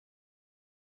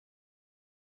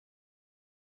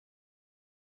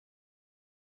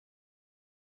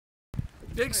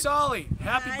Big Solly,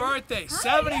 happy birthday,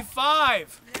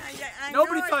 75.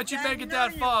 Nobody thought you'd make it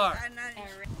that far.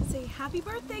 Say happy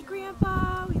birthday,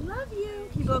 Grandpa. We love you.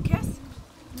 Can you blow a kiss?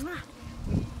 Mwah.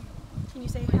 Can you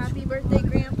say happy birthday,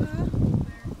 Grandpa?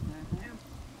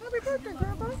 Happy birthday,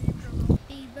 Grandpa.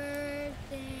 Happy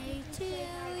birthday to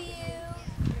you.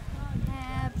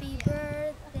 Happy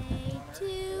birthday to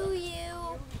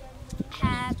you.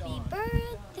 Happy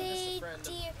birthday,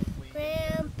 dear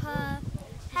Grandpa.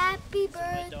 Happy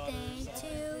birthday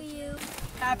to you.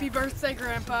 Happy birthday,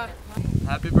 Grandpa.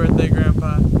 Happy birthday,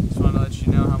 Grandpa. Just want to let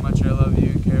you know how much I love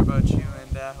you and care about you,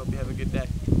 and hope you have a good day.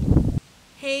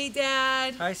 Hey,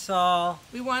 Dad. Hi, Saul.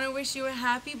 We want to wish you a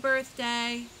happy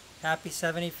birthday. Happy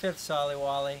 75th, Solly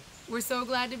Wally. We're so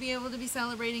glad to be able to be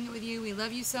celebrating it with you. We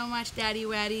love you so much, Daddy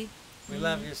Waddy. We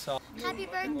love you, Saul. Happy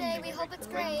birthday. We hope it's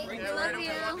great. We love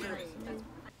you.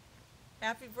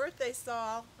 Happy birthday,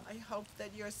 Saul. I hope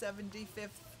that your 75th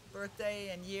birthday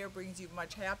and year brings you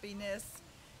much happiness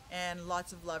and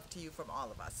lots of love to you from all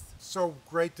of us. So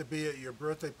great to be at your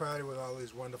birthday party with all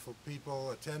these wonderful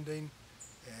people attending,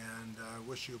 and I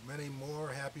wish you many more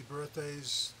happy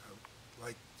birthdays. I'd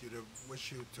like to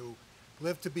wish you to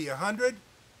live to be 100,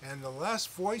 and the last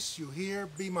voice you hear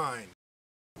be mine.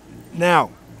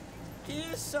 Now.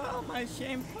 Dear Saul, my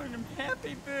shameful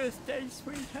happy birthday,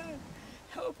 sweetheart.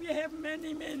 Hope you have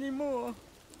many, many more.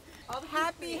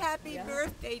 Happy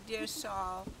birthday, dear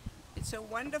Saul. It's a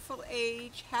wonderful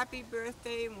age. Happy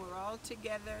birthday, and we're all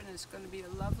together, and it's going to be a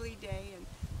lovely day, and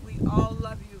we all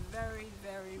love you very,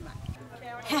 very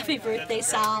much. Happy birthday,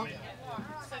 Saul.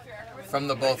 From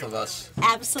the both of us.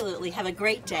 Absolutely. Have a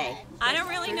great day. I don't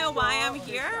really know why I'm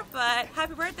here, but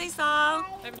happy birthday, Saul.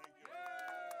 Get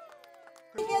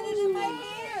it in my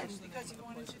hands because you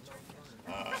wanted to drink it.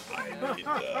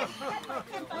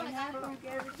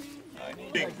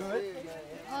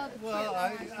 Well,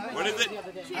 what is it?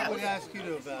 I would ask you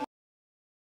to